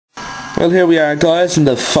Well, here we are, guys, in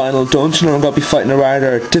the final dungeon, and I'm going to be fighting a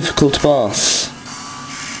rather difficult boss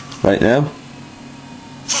right now.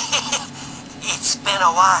 It's been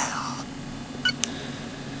a while.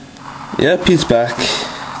 Yep, he's back.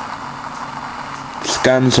 It's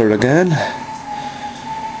Ganser again.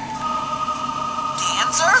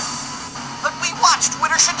 Ganser? But we watched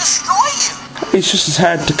Widdershin destroy you. He's just as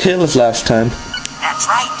hard to kill as last time. That's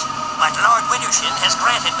right, but Lord Widdershin has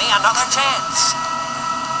granted me another chance.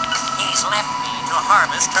 He's left me to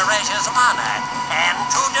harvest Teresa's mana and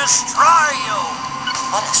to destroy you.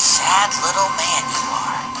 What a sad little man you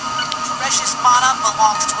are. Teresa's mana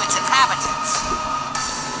belongs to its inhabitants.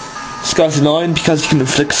 This guy's annoying because he can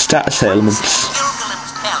inflict status ailments.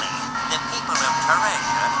 Gilgalim's belly, the people of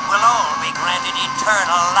Teresa will all be granted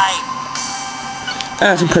eternal life.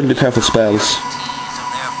 That's incredibly powerful spells. Guarantees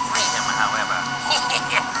of their freedom, however.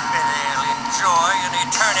 They'll enjoy an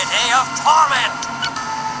eternity of torment.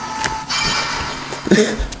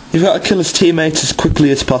 You've got to kill his teammates as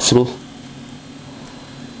quickly as possible.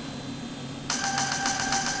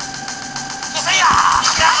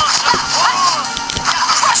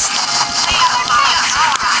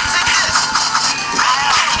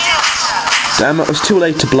 Damn, it was too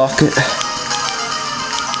late to block it.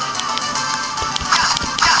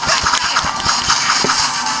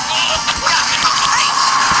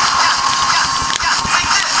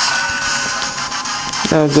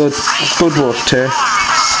 Oh, good. Good work, Ter.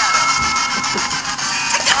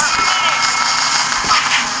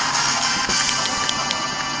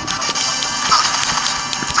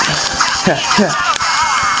 Yeah.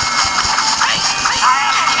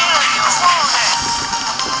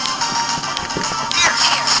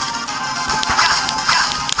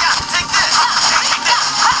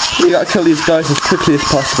 You gotta kill these guys as quickly as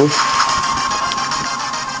possible.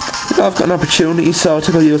 I've got an opportunity, so I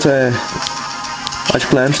think I'll use a I'll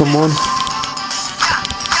plan someone.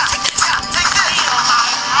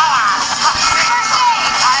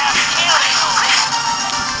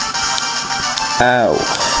 Ow.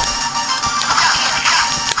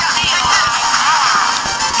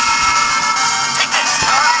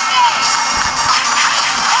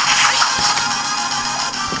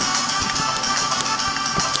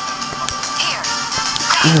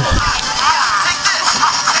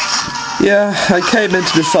 Yeah, I came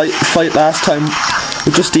into the fight last time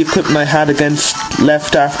with just the equipment I had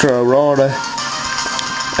left after Aurora,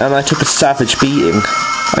 and I took a savage beating.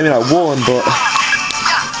 I mean, I won, but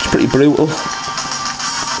it's pretty brutal.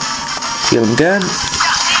 Heal him again.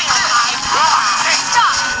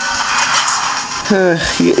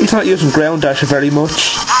 He's not using ground dasher very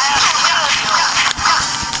much.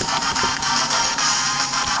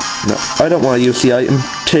 No, I don't want to use the item.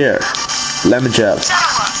 Tear. Lemon gel.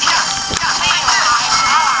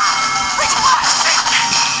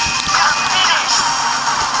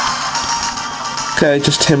 Okay,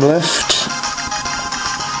 just him left.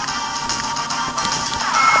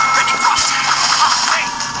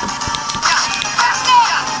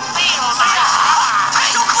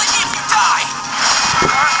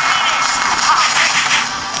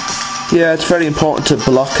 Yeah, it's very important to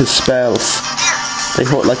block his spells. They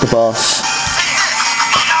hurt like a boss.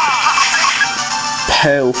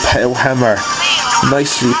 Pow, pow, hammer.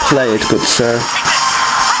 Nicely played, good sir.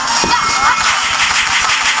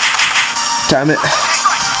 Damn it.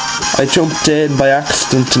 I jumped in by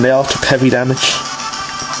accident and they all took heavy damage.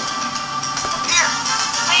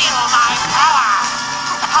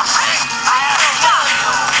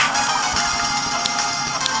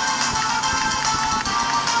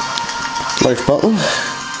 Life bottle.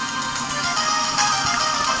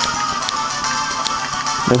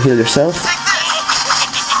 Now heal yourself.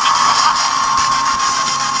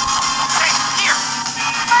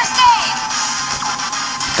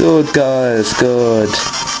 Good guys, good.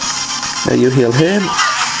 Now you heal him.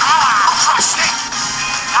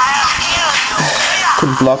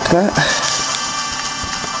 Couldn't block that.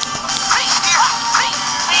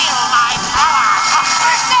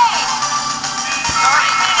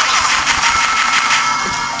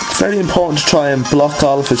 It's very important to try and block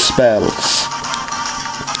all of his spells.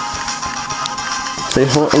 They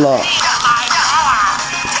hurt a lot.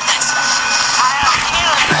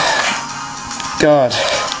 God.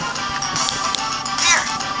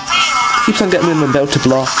 Keeps on getting me when I'm about to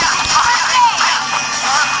block.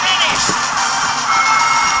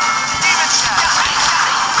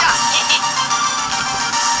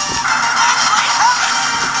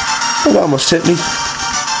 That almost hit me.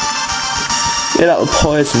 Yeah, that'll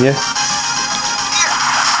poison you.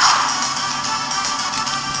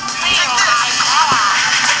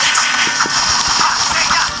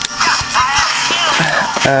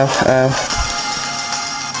 Ow, ow.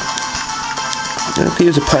 Okay,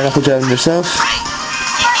 use a pineapple gel on yourself.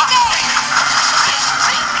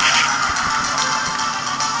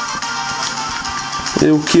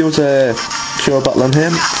 We'll use a cure bottle on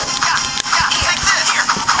him.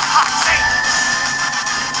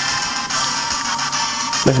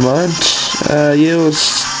 Never mind.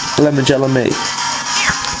 Use lemon gel on me.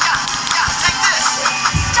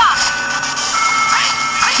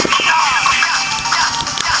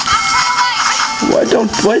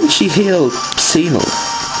 Why didn't she heal Senil?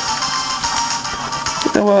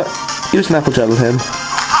 You know what? Use an apple gel on him.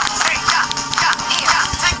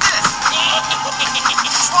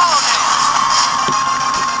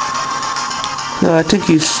 No, I think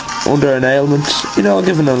he's under an ailment. You know, I'll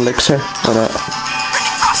give him an elixir. Why not?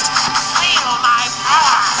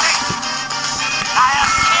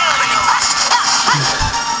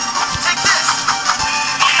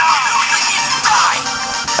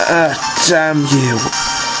 Damn you!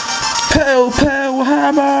 Pow pow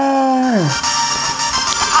hammer!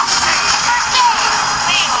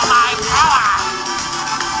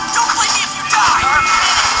 Don't blame me if you die!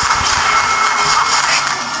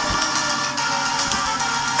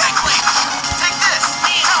 Quickly! Take this!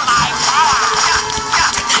 Feel my power!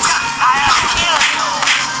 I'll kill you!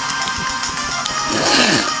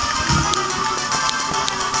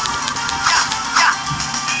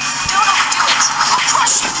 Don't do it! I'll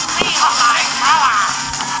crush you! Feel my power!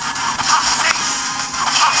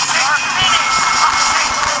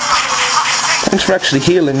 Thanks for actually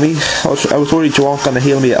healing me. I was worried you weren't going to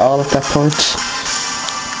heal me at all at that point.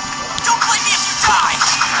 Don't blame me if you die!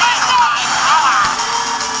 My power!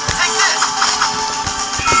 Take this!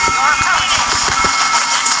 You're finished!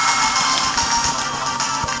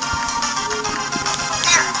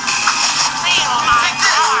 Here! Feel my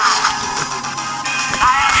power!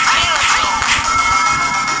 I'll kill you!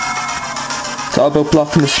 It's all about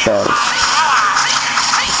blocking the spells.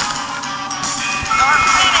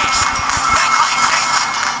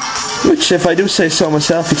 Which, if I do say so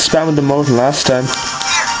myself, it's spamming them more than last time.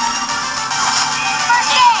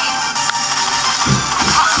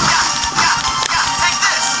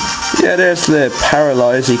 Yeah, there's the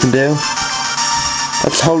paralyze you can do.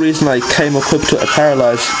 That's the whole reason I came equipped with a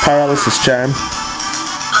paralysis charm.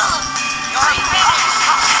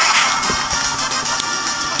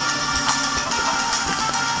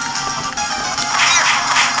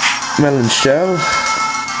 Melon shell.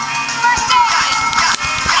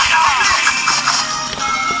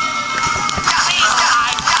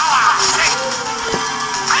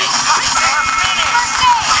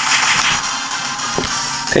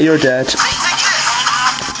 Okay, you're dead.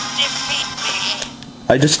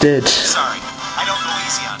 I just did. Sorry, I don't go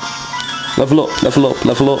easy on you. Level up, level up,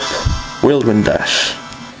 level up. Whirlwind dash.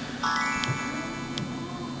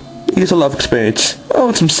 Use a lot of experience. Oh,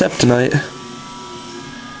 and some Septonite.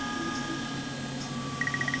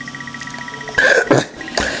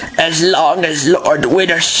 As long as Lord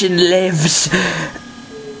Widdershin lives,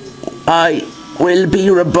 I will be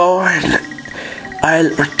reborn.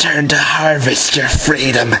 I'll return to harvest your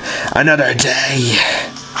freedom another day.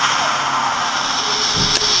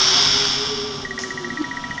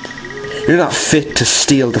 You're not fit to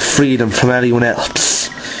steal the freedom from anyone else.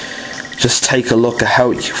 Just take a look at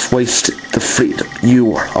how you've wasted the freedom you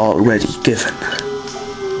were already given.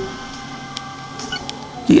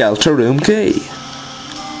 The outer room key.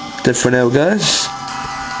 That's it for now, guys.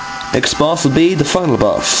 Next boss will be the final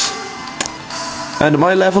boss. And at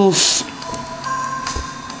my levels,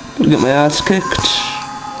 I'll get my ass kicked.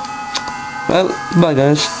 Well, bye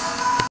guys.